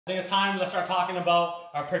I think it's time to start talking about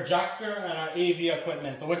our projector and our AV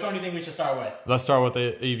equipment. So which one do you think we should start with? Let's start with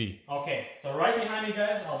the AV. Okay, so right behind me,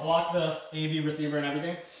 guys, I'll block the AV receiver and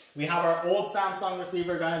everything. We have our old Samsung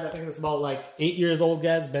receiver, guys. I think it's about like 8 years old,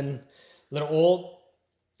 guys. Been a little old.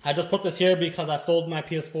 I just put this here because I sold my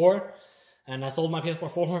PS4. And I sold my PS4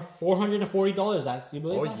 for $440, guys. You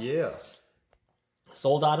believe that? Oh, yeah.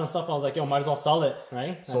 Sold out and stuff. I was like, yo, might as well sell it,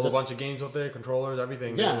 right? Sold a bunch of games with it, controllers,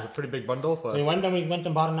 everything. Yeah. It was a pretty big bundle. But... So we went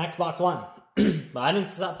and bought an Xbox One. But I didn't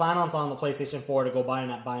plan on selling the PlayStation 4 to go buy an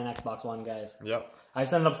Xbox One, guys. Yep. I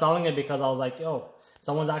just ended up selling it because I was like, yo,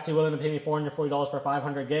 someone's actually willing to pay me $440 for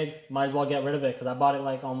 500 gig. Might as well get rid of it because I bought it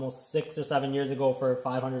like almost 6 or 7 years ago for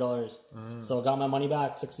 $500. So I got my money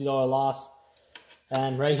back, $60 loss.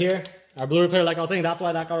 And right here, our Blu-ray player, like I was saying, that's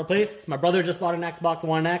why that got replaced. My brother just bought an Xbox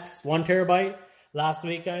One X, 1 terabyte last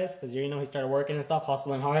week, guys, because you know he started working and stuff,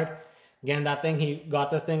 hustling hard. Getting that thing, he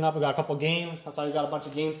got this thing up. We got a couple games. That's why we got a bunch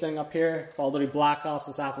of games sitting up here. Call of Duty Black Ops,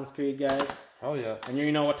 Assassin's Creed, guys. Oh yeah. And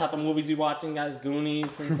you know what type of movies we watching, guys?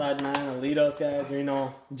 Goonies, Inside Man, Alitos, guys. You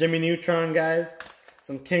know Jimmy Neutron, guys.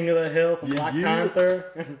 Some King of the Hill, some Black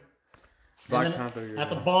Panther. Black Panther. At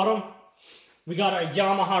the bottom, we got our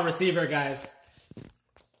Yamaha receiver, guys.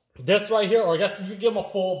 This right here, or I guess you give them a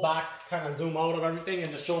full back kind of zoom out of everything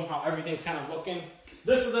and just show them how everything's kind of looking.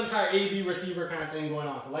 This is the entire AV receiver kind of thing going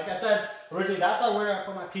on. So like I said, originally that's where I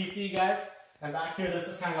put my PC, guys. And back here, this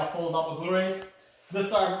is kind of got folded up with Blu-rays. This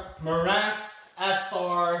is our Marantz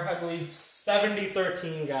SR, I believe,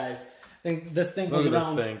 7013, guys. I think this thing was around... Look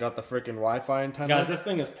at this thing. Got the freaking Wi-Fi antenna. Guys, this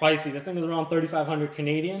thing is pricey. This thing is around 3,500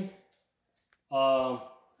 Canadian. Around,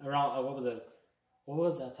 what was it? What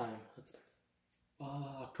was that time?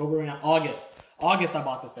 October right now. August I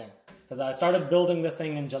bought this thing. Because I started building this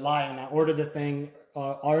thing in July and I ordered this thing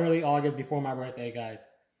early August before my birthday, guys.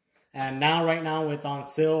 And now, right now, it's on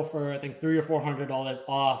sale for, I think, $300 or $400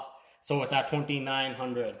 off. So it's at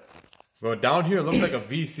 $2,900. Well, down here it looks like a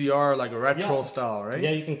VCR, like a retro style, right?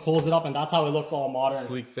 Yeah, you can close it up and that's how it looks all modern.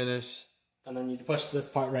 Sleek finish. And then you push this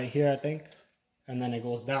part right here, I think. And then it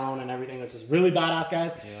goes down and everything, which is really badass,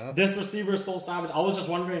 guys. Yeah. This receiver is so savage. I was just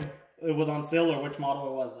wondering it was on sale or which model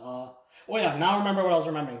it was. Oh yeah, now I remember what I was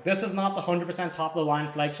remembering. This is not the 100% top of the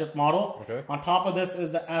line flagship model. Okay. On top of this is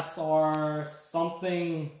the SR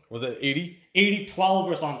something. Was it 80? 8012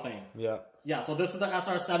 or something. Yeah. Yeah, so this is the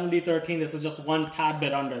SR 7013. This is just one tad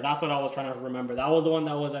bit under. That's what I was trying to remember. That was the one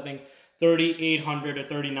that was, I think, 3,800 or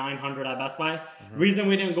 3,900 at Best Buy. Reason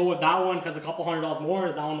we didn't go with that one because a couple $100 more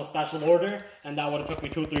is that one was special order, and that would have took me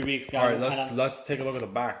 2 or 3 weeks, guys. All right, let's take a look at the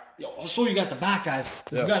back. Yo, I'll show you guys the back, guys.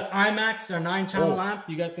 This got IMAX, our 9-channel lamp.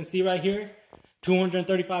 You guys can see right here,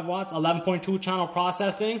 235 watts, 11.2 channel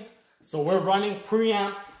processing. So we're running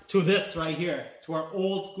preamp to this right here, to our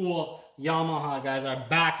old school Yamaha, guys. Our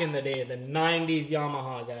back in the day, the 90s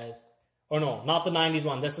Yamaha, guys. Oh no, not the 90s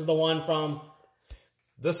one. This is the one from.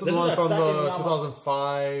 This is the one from the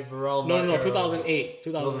 2005 around. No, 2008.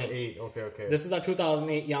 2008. Okay. This is our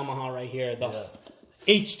 2008 Yamaha right here. The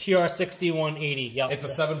HTR 6180. Yep. It's a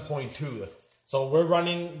 7.2. So we're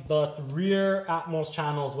running the rear Atmos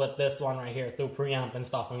channels with this one right here through preamp and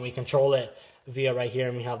stuff, and we control it via right here,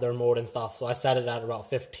 and we have the remote and stuff. So I set it at about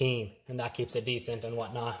 15, and that keeps it decent and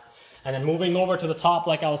whatnot. And then moving over to the top,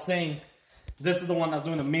 like I was saying, this is the one that's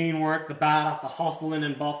doing the main work, the badass, the hustling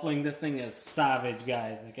and buffling. This thing is savage,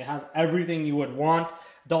 guys. Like, it has everything you would want.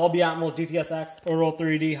 Dolby Atmos, DTS:X, Euro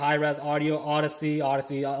 3D, high-res audio, Odyssey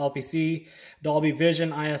LPC, Dolby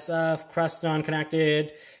Vision, ISF, Creston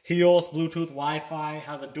connected, HEOS, Bluetooth, Wi-Fi,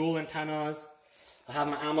 has a dual antennas. I have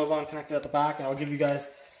my Amazon connected at the back, and I'll give you guys...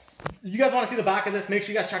 If you guys want to see the back of this, make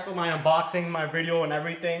sure you guys check out my unboxing, my video, and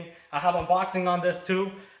everything. I have unboxing on this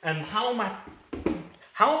too. And how am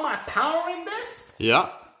I powering this? Yeah.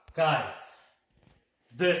 Guys,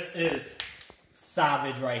 this is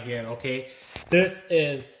savage right here, okay? This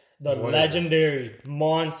is the legendary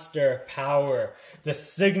Monster Power, the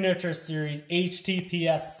Signature Series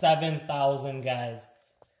HTPS 7000, guys.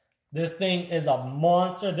 This thing is a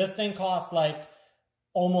monster. This thing costs like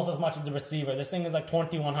almost as much as the receiver. This thing is like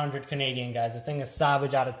 2,100 Canadian, guys. This thing is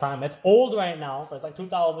savage at its time. It's old right now, but it's like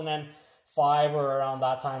 2005 or around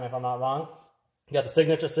that time, if I'm not wrong. You got the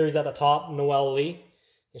Signature Series at the top, Noel Lee.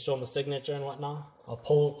 You show them the signature and whatnot. I'll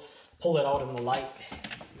pull it out in the light.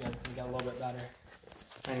 You guys can get a little bit better.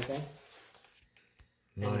 Anything?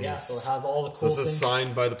 Nice. And yeah, so it has all the cool things. This is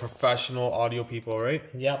signed by the professional audio people, right?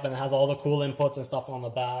 Yep, and it has all the cool inputs and stuff on the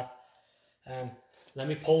back. And let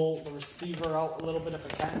me pull the receiver out a little bit if I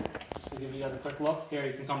can, just to give you guys a quick look. Here,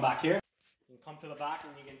 you can come back here. You can come to the back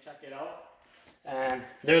and you can check it out. And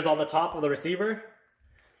there's on the top of the receiver.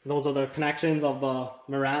 those are the connections of the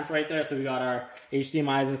Marantz right there. So we got our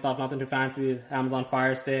HDMIs and stuff, nothing too fancy. Amazon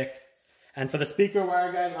Fire Stick. And for the speaker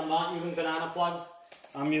wire, guys, I'm not using banana plugs.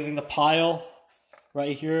 I'm using the pile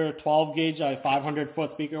right here, 12 gauge, 500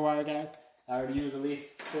 foot speaker wire, guys. I already use at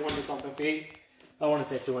least 200 something feet. I wouldn't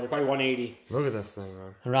say 200, probably 180. Look at this thing,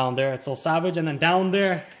 man. Around there, it's so savage. And then down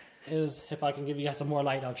there is, if I can give you guys some more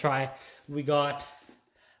light, I'll try. We got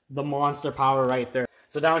the monster power right there.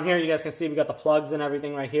 So down here, you guys can see we got the plugs and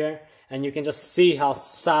everything right here. And you can just see how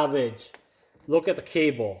savage. Look at the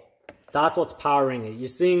cable. That's what's powering it. You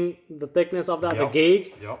seeing the thickness of that, the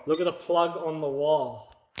gauge? Yep. Look at the plug on the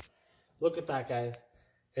wall. Look at that, guys.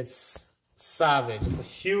 It's savage. It's a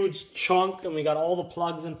huge chunk, and we got all the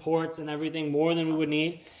plugs and ports and everything, more than we would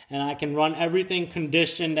need. And I can run everything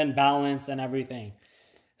conditioned and balanced and everything.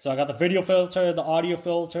 So I got the video filter, the audio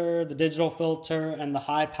filter, the digital filter, and the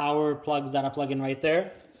high power plugs that I plug in right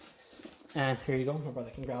there. And here you go, my brother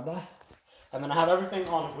can grab that. And then I have everything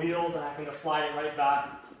on wheels, and I can just slide it right back,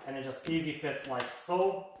 and it just easy fits like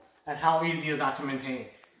so. And how easy is that to maintain?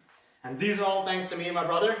 And these are all thanks to me and my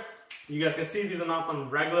brother. You guys can see these are not some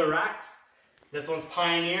regular racks. This one's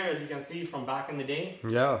Pioneer, as you can see from back in the day.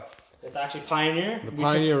 Yeah. It's actually Pioneer. The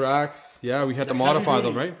Pioneer racks. Yeah, we had to modify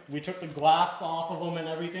them, right? We took the glass off of them and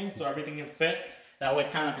everything, so everything can fit. That way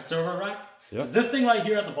it's kind of like a server rack. Yep. This thing right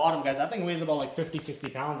here at the bottom, guys, that thing weighs about like 50, 60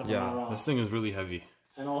 pounds if I'm not wrong. This thing is really heavy.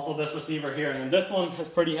 And also this receiver here. And this one is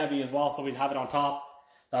pretty heavy as well, so we'd have it on top.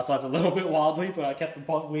 That's why it's a little bit wobbly, but I kept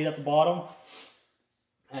the weight at the bottom.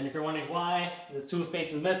 And if you're wondering why there's 2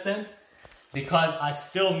 spaces missing, because I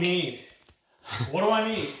still need. What do I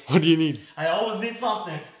need? What do you need? I always need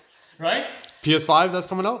something, right? PS5 that's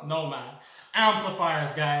coming out? No, man.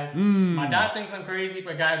 Amplifiers, guys. My dad thinks I'm crazy,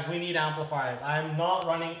 but guys, we need amplifiers. I'm not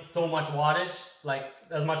running so much wattage, like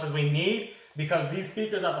as much as we need, because these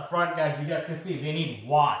speakers at the front, guys, you guys can see, they need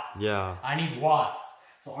watts. Yeah. I need watts.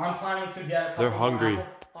 So I'm planning to get a couple They're hungry.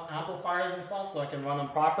 amplifiers and stuff so I can run them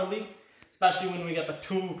properly, especially when we get the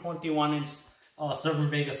 2 21-inch Server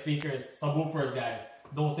Vega speakers, subwoofers, guys.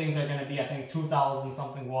 Those things are going to be, I think, 2,000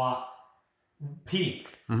 something watt peak.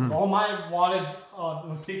 So all my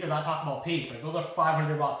wattage speakers I talk about peak, like those are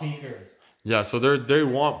 500 watt peakers. Yeah, so they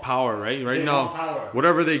want power, right? Right now,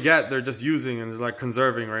 whatever they get, they're just using and they're like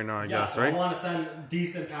conserving right now, I guess, so right? I want to send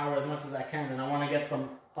decent power as much as I can, and I want to get some.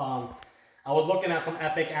 I was looking at some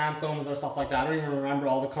Epic Anthems or stuff like that. I don't even remember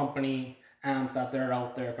all the company amps that they're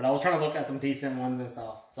out there, but I was trying to look at some decent ones and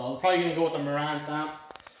stuff. So I was probably gonna go with the Marantz amp.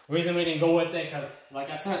 The reason we didn't go with it, because like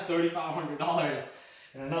I said, $3,500,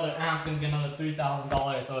 and another amp's gonna be another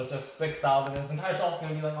 $3,000, so it's just $6,000. This entire shop's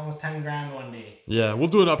gonna be like almost 10 grand one day. Yeah, we'll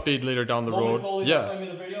do an update later down the road. Slowly, me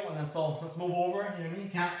the video, and then so let's move over. You know what I mean?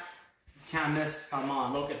 Can't miss. Come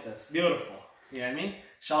on, look at this, beautiful. You know what I mean?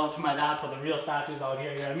 Shout out to my dad for the real statues out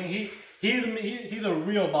here. You know what I mean? He's the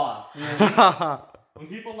real boss. You know what I mean? When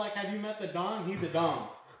people like, have you met the Don? He's the Don.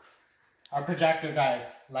 Our projector, guys.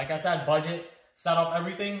 Like I said, budget, set up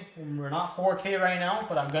everything. We're not 4K right now,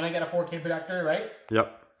 but I'm gonna get a 4K projector, right?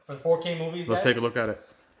 Yep. For the 4K movies. Let's take a look at it.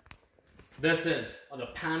 This is the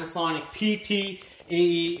Panasonic PT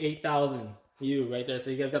AE8000U right there.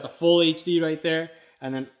 So you guys got the full HD right there,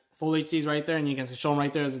 and then full HD's right there, and you can show them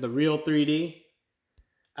right there. This is the real 3D.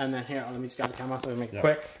 And then here, let me just grab the camera so we make it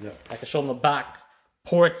quick. I can show them the back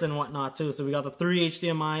ports and whatnot too. So we got the 3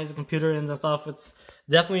 HDMIs, the computer ins and stuff. It's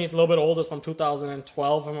definitely, it's a little bit older. It's from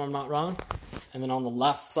 2012 if I'm not wrong. And then on the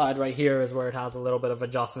left side right here is where it has a little bit of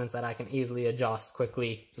adjustments that I can easily adjust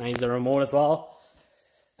quickly. And I use the remote as well.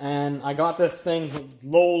 And I got this thing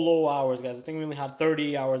low hours, guys. I think we only had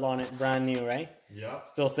 30 hours on it, brand new, right? Yeah.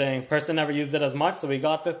 Still saying, person never used it as much, so we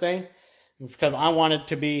got this thing because I wanted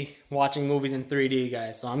to be watching movies in 3D,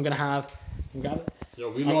 guys. So I'm gonna have, you got it? Yo,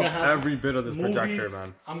 we love every bit of this projector,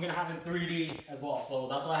 man. I'm gonna have in 3D as well. So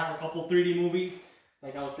that's why I have a couple 3D movies.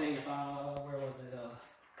 Like I was saying, if where was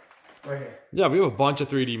it? Right here. Yeah, we have a bunch of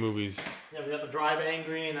 3D movies. Yeah, we have the Drive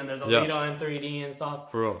Angry, and then there's Alita in 3D and stuff.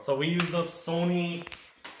 For real. So we use the Sony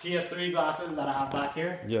PS3 glasses that I have back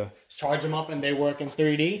here. Yeah. Charge them up and they work in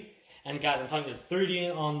 3D. And guys, I'm telling you,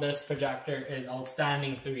 3D on this projector is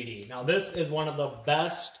outstanding 3D. Now this is one of the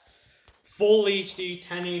best full HD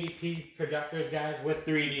 1080p projectors, guys, with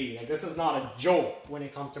 3D. Like this is not a joke when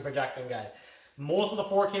it comes to projecting, guys. Most of the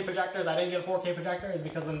 4K projectors, I didn't get a 4K projector, is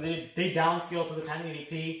because when they downscale to the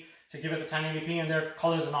 1080p to give it the 1080p, and their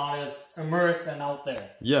colors are not as immersed and out there.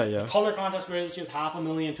 Yeah, yeah. The color contrast ratio is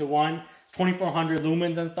 500,000 to 1, 2400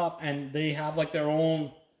 lumens and stuff, and they have like their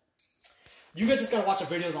own. You guys just gotta watch the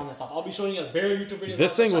videos on this stuff. I'll be showing you guys bare YouTube videos.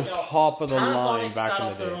 This thing was top of the line back in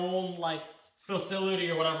the day. Their own like facility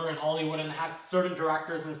or whatever in Hollywood and had certain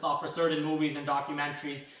directors and stuff for certain movies and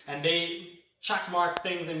documentaries, and they checkmarked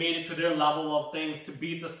things and made it to their level of things to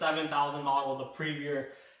beat the 7,000 model, the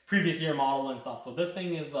previous year model and stuff. So this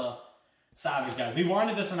thing is savage, guys. We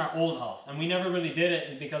wanted this in our old house, and we never really did it,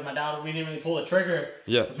 is because my dad, we didn't really pull the trigger.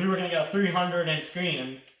 Yeah. Because we were gonna get a 300-inch screen,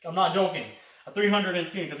 and I'm not joking, a 300-inch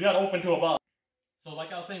screen, because we had open to above. So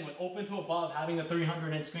like I was saying, with open to above, having a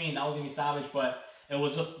 300-inch screen, that was gonna be savage, but it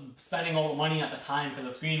was just spending all the money at the time, because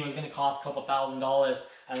the screen was gonna cost a couple $1,000,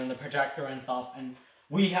 and then the projector and stuff. And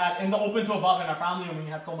we had, in the open to above in our family room, we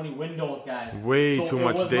had so many windows, guys. Way too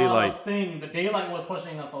much daylight. Not a thing. The daylight was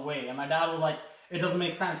pushing us away, and my dad was like, it doesn't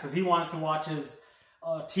make sense, because he wanted to watch his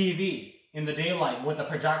TV in the daylight with the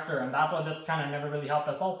projector, and that's why this kind of never really helped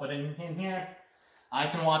us out. But in here, I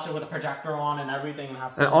can watch it with a projector on and everything and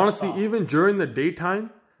have some. And honestly, stuff. Even during the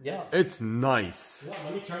daytime, yeah, it's nice. Yeah,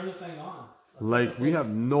 let me turn this thing on. Like, we have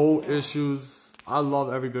no issues. I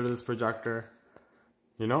love every bit of this projector.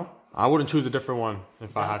 You know? I wouldn't choose a different one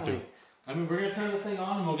if I had to. I mean, we're going to turn this thing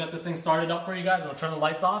on and we'll get this thing started up for you guys. We'll turn the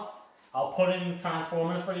lights off. I'll put in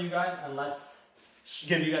Transformers for you guys, and let's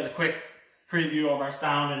give you guys a quick preview of our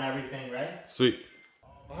sound and everything, right? Sweet.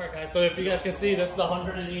 Alright guys, so if you guys can see, this is the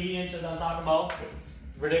 180 inches I'm talking about.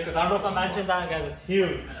 Ridiculous. I don't know if I mentioned that, guys. It's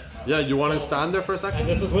huge. Yeah, you want to stand there for a second? And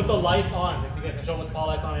this is with the lights on. If you guys can show with the PAW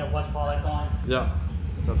lights on, we have a bunch of PAW lights on. Yeah,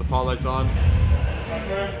 got the PAW lights on. If I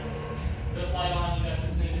turn this light on, you guys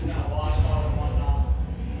can see it's gonna wash out and whatnot.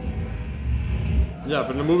 Yeah,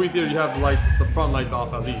 but in the movie theater, you have the lights, the front lights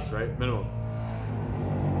off at least, right? Minimum.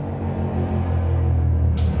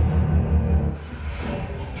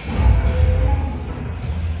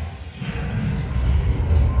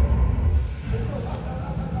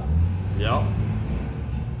 Yep.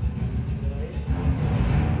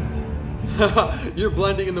 You're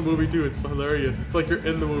blending in the movie too. It's hilarious. It's like you're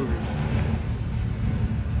in the movie.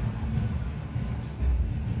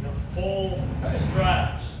 The full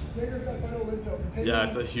stretch. Yeah,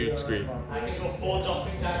 it's a huge screen. I can go full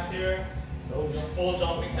jumping jack here. Full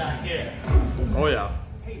jumping jack here. Oh yeah.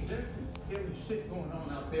 Hey, there's some scary shit going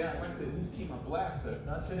on out there. I went to at least keep my blaster.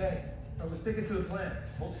 Not today. I was sticking to the plan.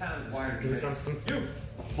 Whole town is wired. Do some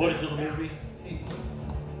footage of the movie.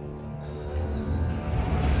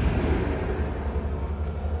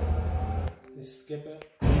 Just skip it.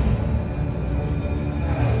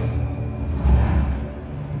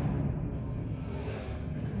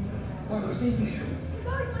 What was in here? There's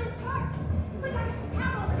always one in charge. Just like I'm in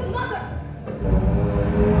Chicago, like a mother.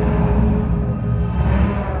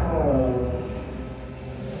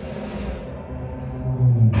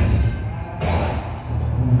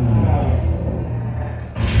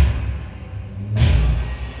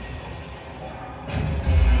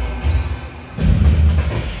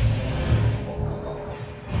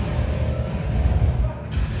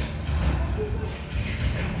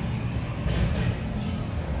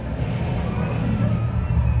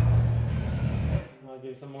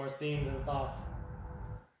 Some more scenes and stuff.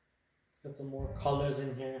 Let's get some more colors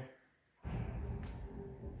in here.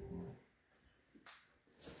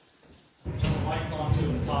 Turn the lights on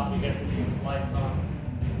too at the top. You guys can see the lights on.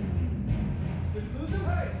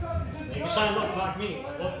 You shine look like me.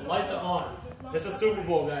 Look, lights are on. This is Super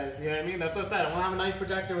Bowl, guys. You know what I mean? That's what I said. I want to have a nice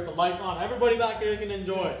projector with the lights on. Everybody back here can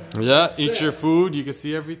enjoy. Yeah, eat your food. You can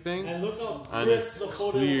see everything. And look how and it's the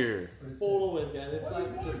clear. photo is, guys. It's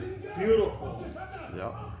like just beautiful.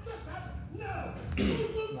 Yeah.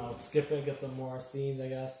 Now let's skip it, get some more scenes, I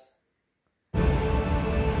guess. That's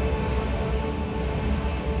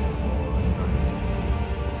nice.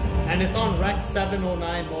 And it's on Rec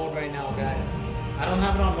 709 mode right now, guys. I don't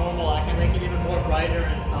have it on normal. I can make it even more brighter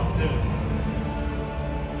and stuff too.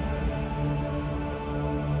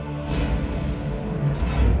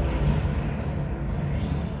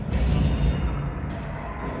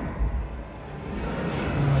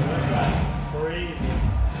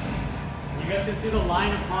 See the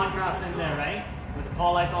line of contrast in there, right? With the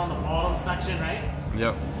PAW lights on the bottom section, right?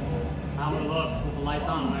 Yep. How it looks with the lights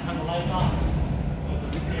on. When I turn the lights on,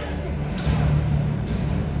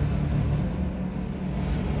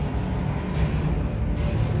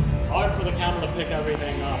 it's hard for the camera to pick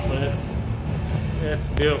everything up, but it's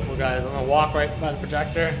beautiful, guys. I'm gonna walk right by the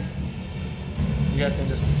projector. You guys can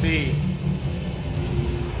just see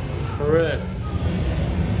crisp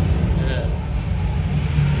it is.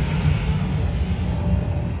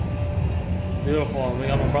 Beautiful. And we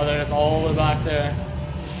got my brother that's all the way back there.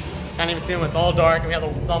 Can't even see him. It's all dark. And we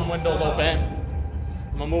have some windows open.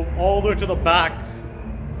 I'm gonna move all the way to the back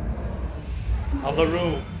of the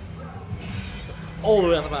room. It's all the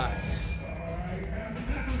way at the back.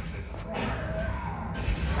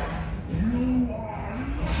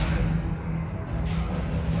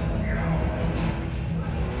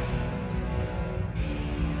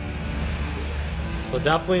 So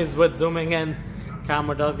definitely is with zooming in,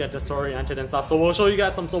 camera does get disoriented and stuff. So we'll show you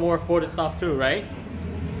guys some more footage stuff too, right?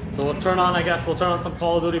 So we'll turn on, I guess, we'll turn on some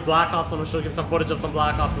Call of Duty Black Ops, and we'll show you some footage of some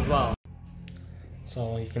Black Ops as well.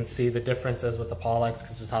 So you can see the differences with the Pollux,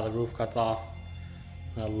 because just how the roof cuts off.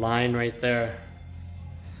 The line right there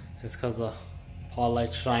is because the Paul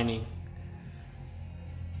light's shining.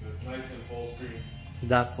 It's nice and full screen.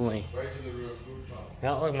 Definitely. Right to the rooftop.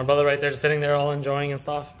 Yeah, look, my brother right there just sitting there all enjoying and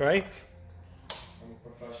stuff, right? I'm a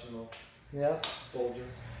professional Yeah. soldier.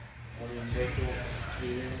 I'm in virtual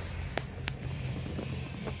meeting.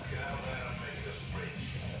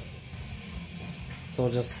 So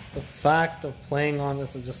just the fact of playing on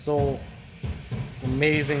this is just so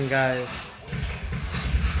amazing, guys.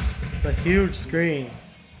 It's a huge screen.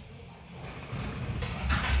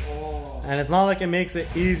 And it's not like it makes it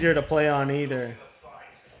easier to play on either.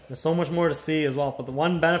 There's so much more to see as well. But the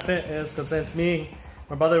one benefit is, because since my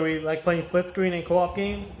brother, we like playing split screen and co-op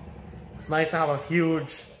games, it's nice to have a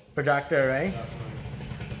huge projector, right?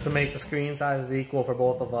 To make the screen sizes equal for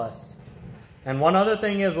both of us. And one other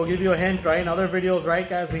thing is, we'll give you a hint, right? In other videos, right,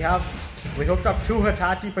 guys, we hooked up 2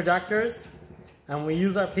 Hitachi projectors, and we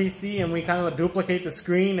use our PC and we kind of duplicate the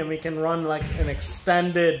screen, and we can run like an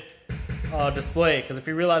extended display. Because if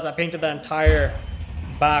you realize, I painted the entire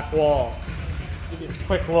back wall. Give you a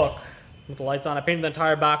quick look with the lights on. I painted the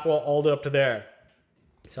entire back wall all the way up to there.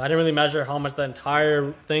 So I didn't really measure how much the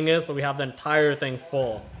entire thing is, but we have the entire thing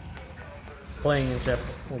full. Playing and shit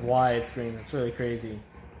with widescreen. It's really crazy.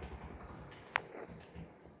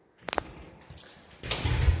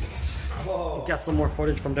 Whoa. Get some more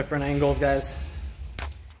footage from different angles, guys.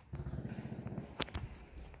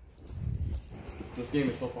 This game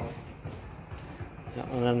is so fun. Yeah,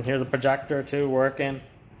 and then here's a projector too, working.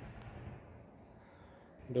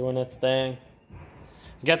 Doing its thing.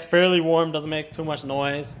 It gets fairly warm, doesn't make too much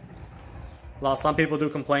noise. Some people do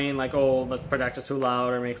complain like, oh, the projector's too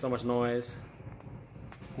loud or makes so much noise.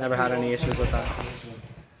 Never had any issues with that.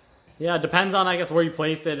 Yeah, it depends on, I guess, where you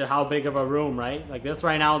place it or how big of a room, right? Like this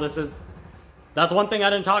right now, that's one thing I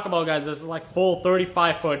didn't talk about, guys. This is like full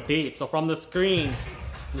 35-foot deep. So from the screen,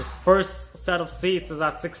 this first set of seats is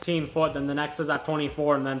at 16 foot, then the next is at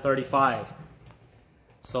 24, and then 35.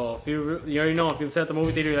 So if you already know, if you sit at the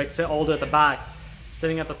movie theater, you like sit all the way at the back,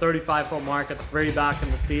 sitting at the 35-foot mark at the very back in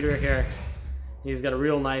the theater here, he's got a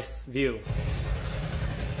real nice view.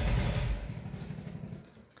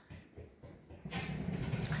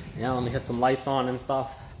 Yeah, let me hit some lights on and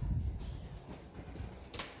stuff.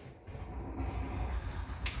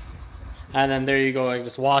 And then there you go, it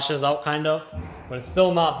just washes out kind of, but it's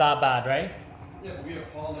still not that bad, right? Yeah, but we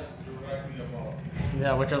have Pollux directly above.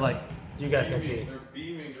 Yeah, which are like, you guys can see. They're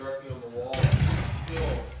beaming directly on the wall.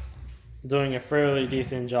 Still, Doing a fairly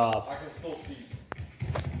decent job. I can still see.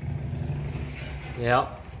 Yeah.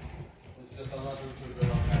 It's just I'm not doing too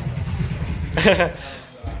good on camera.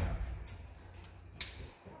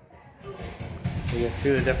 You can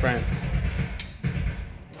see the difference.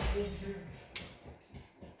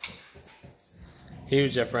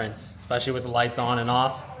 Huge difference, especially with the lights on and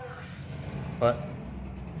off. But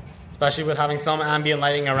especially with having some ambient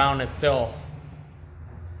lighting around, it's still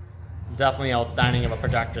definitely outstanding of a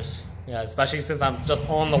projector. Yeah, especially since I'm just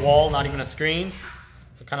on the wall, not even a screen.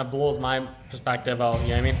 It kind of blows my perspective out, you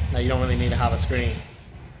know what I mean? Now you don't really need to have a screen.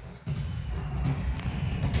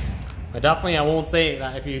 But definitely I won't say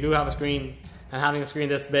that if you do have a screen and having a screen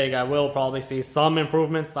this big, I will probably see some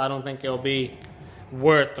improvements, but I don't think it'll be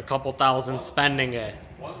worth a couple thousand spending it.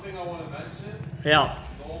 One thing I want to mention, Yeah.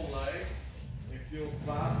 no lag. It feels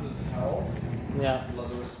fast as hell. Yeah. Like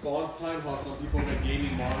the response time, how some people get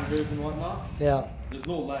gaming monitors and whatnot. Yeah. There's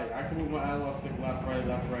no lag. I can move my analog stick left,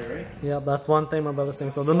 right. Yeah, that's one thing my brother's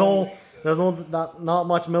saying. So there's not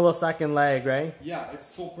much millisecond lag, right? Yeah, it's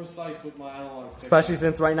so precise with my analog stick. Especially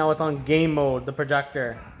since right now it's on game mode, the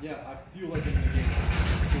projector. Yeah, I feel like in the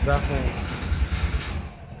game. Definitely.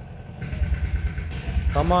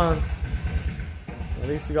 Come on. At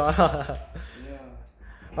least you got. Yeah.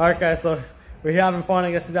 Alright, guys, so we're having fun.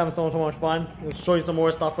 I guess he's having so much fun. We'll show you some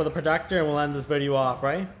more stuff for the projector and we'll end this video off,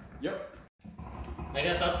 right? Yep. I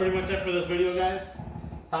guess that's pretty much it for this video, guys.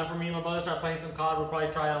 It's time for me and my brother to start playing some COD. We'll probably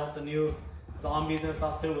try out the new zombies and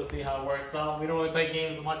stuff too. We'll see how it works out. We don't really play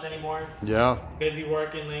games much anymore. Yeah. Busy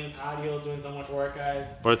working, laying patios, doing so much work,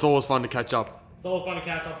 guys. But it's always fun to catch up. It's always fun to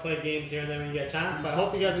catch up, play games here and then when you get a chance. But I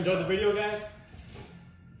hope you guys enjoyed the video, guys.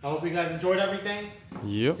 I hope you guys enjoyed everything.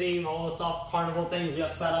 Yep. Seeing all the stuff, carnival things. We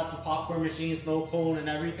have set up the popcorn machine, snow cone, and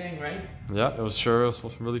everything, right? Yeah, it was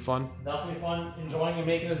really fun. Definitely fun enjoying and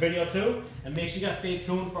making this video too. And make sure you guys stay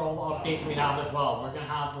tuned for all the updates we have as well. We're gonna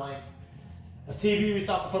have like A TV we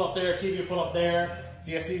still have to put up there, TV to put up there. If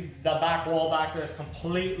you see the back wall back there is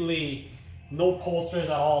completely no posters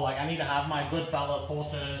at all. Like I need to have my Goodfellas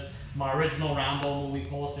posters, my original Rambo movie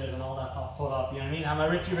posters and all that stuff put up, you know what I mean? I have my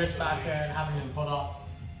Richie Rich back there and having them put up.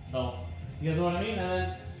 So, you guys know what I mean? And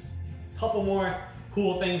then a couple more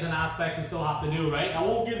cool things and aspects we still have to do, right? I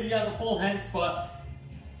won't give you guys the full hints, but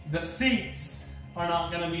the seats are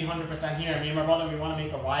not gonna be 100% here. Me and my brother, we wanna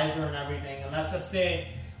make a riser and everything, and let's just stay,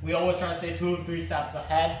 we always try to stay 2 to 3 steps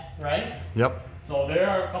ahead, right? Yep. So there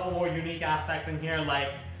are a couple more unique aspects in here, like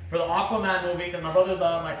for the Aquaman movie, because my brother's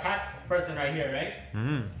my tech person right here, right?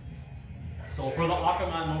 Mm-hmm. So for the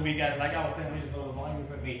Aquaman movie, guys, like I was saying, let me just load the volume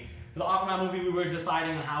quickly. For the Aquaman movie, we were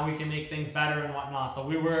deciding on how we can make things better and whatnot. So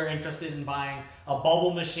we were interested in buying a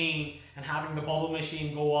bubble machine and having the bubble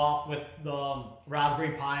machine go off with the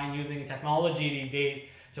Raspberry Pi and using technology these days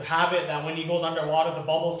to have it that when he goes underwater, the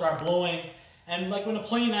bubbles start blowing. And like when a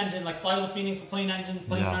plane engine, like Flight of the Phoenix, the plane engine,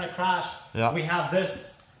 plane trying to crash, we have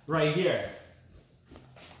this right here.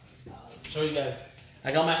 Show you guys.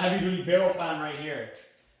 I got my heavy duty barrel fan right here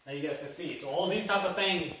that you guys can see. So all these type of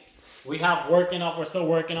things we have working up, we're still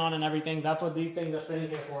working on and everything. That's what these things are sitting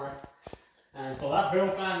here for. And so that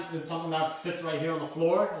barrel fan is something that sits right here on the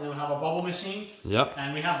floor, and then we have a bubble machine. Yep.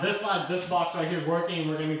 And we have this one, this box right here is working.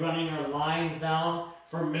 We're gonna be running our lines down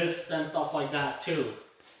for mist and stuff like that too.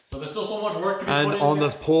 So there's still so much work to be put in. And on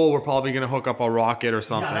this pole, we're probably gonna hook up a rocket or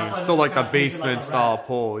something. Yeah, it's still like a basement style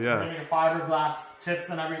pole, yeah. We're fiberglass tips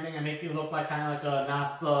and everything and make it look like kind of like a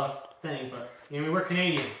NASA thing. But you know, we're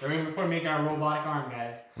Canadian. They're gonna make our robotic arm,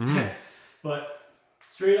 guys. But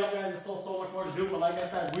straight up, guys, there's still so much more to do. But like I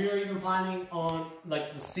said, we are even planning on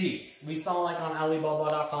like the seats. We saw like on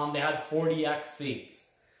Alibaba.com, they had 40X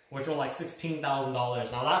seats, which were like $16,000.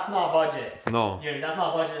 Now that's not budget. No. Yeah, that's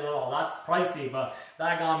not budget at all. That's pricey, but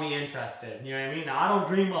that got me interested. You know what I mean? Now I don't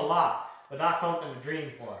dream a lot, but that's something to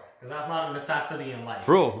dream for, because that's not a necessity in life.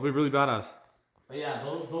 Bro, it'll be really badass. But yeah,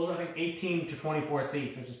 those are I think 18 to 24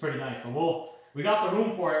 seats, which is pretty nice. So we got the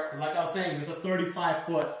room for it, because like I was saying, this is a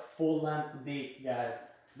 35-foot full length deep, guys.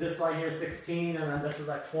 This right here is 16, and then this is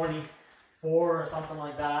like 24 or something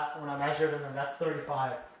like that when I measured, and then that's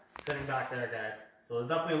 35 sitting back there, guys. So there's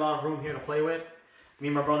definitely a lot of room here to play with. Me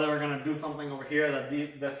and my brother are gonna do something over here that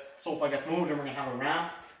this sofa gets moved, and we're gonna have a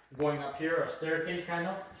ramp going up here, or a staircase kind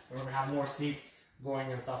of. We're gonna have more seats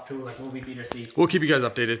going and stuff too, like movie theater seats. We'll keep you guys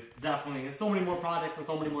updated. Definitely. There's so many more projects and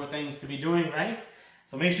so many more things to be doing, right?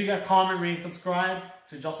 So make sure you guys comment, rate, subscribe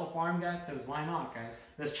to Jassal Farm, guys, because why not, guys?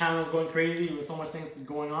 This channel is going crazy with so much things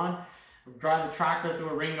going on. We'll drive the tractor through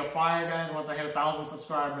a ring of fire, guys, once I hit 1,000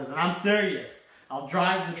 subscribers. And I'm serious. I'll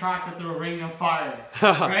drive the tractor through a ring of fire,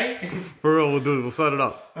 right? For real, we'll do it. We'll set it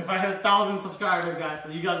up. If I hit 1,000 subscribers, guys, so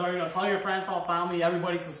you guys already know. Tell your friends, tell family,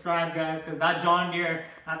 everybody subscribe, guys, because that John Deere,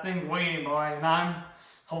 that thing's waiting, boy. And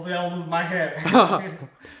hopefully I don't lose my hair.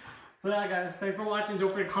 So yeah, guys, thanks for watching.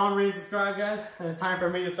 Don't forget to comment, rate, subscribe, guys. And it's time for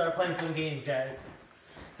me to start playing some games, guys.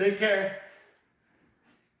 Take care.